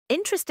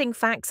Interesting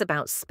facts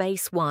about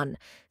Space 1.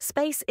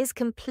 Space is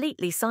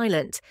completely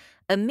silent.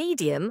 A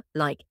medium,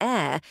 like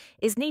air,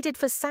 is needed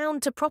for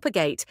sound to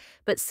propagate,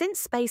 but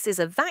since space is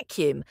a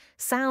vacuum,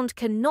 sound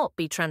cannot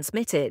be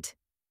transmitted.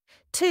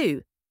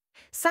 2.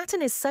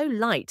 Saturn is so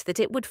light that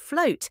it would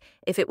float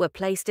if it were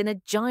placed in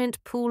a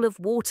giant pool of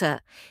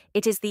water.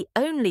 It is the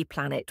only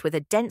planet with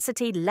a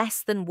density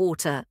less than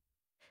water.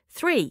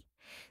 3.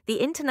 The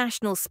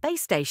International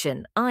Space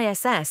Station,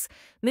 ISS,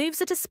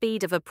 moves at a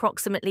speed of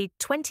approximately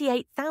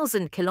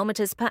 28,000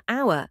 kilometers per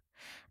hour.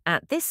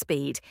 At this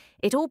speed,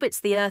 it orbits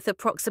the Earth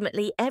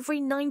approximately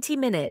every 90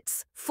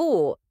 minutes.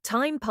 4.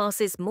 Time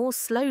passes more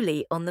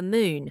slowly on the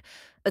Moon.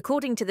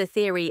 According to the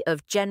theory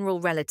of general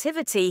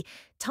relativity,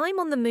 time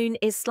on the Moon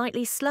is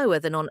slightly slower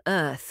than on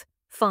Earth.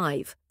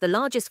 5. The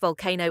largest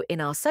volcano in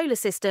our solar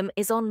system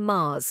is on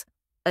Mars.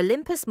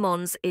 Olympus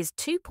Mons is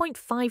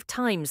 2.5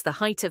 times the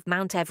height of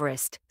Mount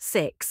Everest.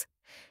 6.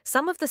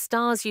 Some of the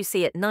stars you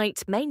see at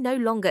night may no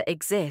longer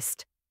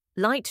exist.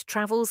 Light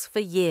travels for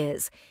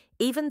years,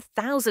 even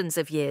thousands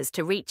of years,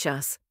 to reach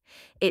us.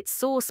 Its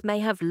source may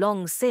have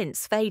long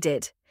since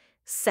faded.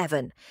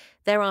 7.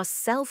 There are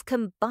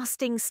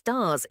self-combusting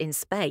stars in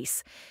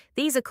space.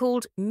 These are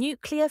called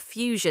nuclear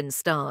fusion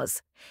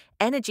stars.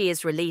 Energy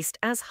is released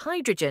as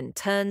hydrogen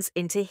turns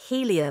into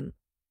helium.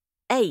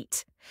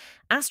 8.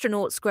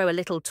 Astronauts grow a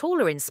little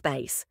taller in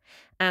space.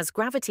 As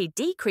gravity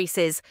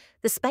decreases,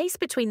 the space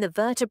between the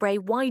vertebrae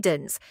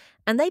widens,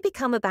 and they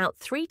become about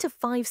 3 to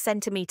 5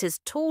 centimeters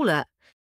taller.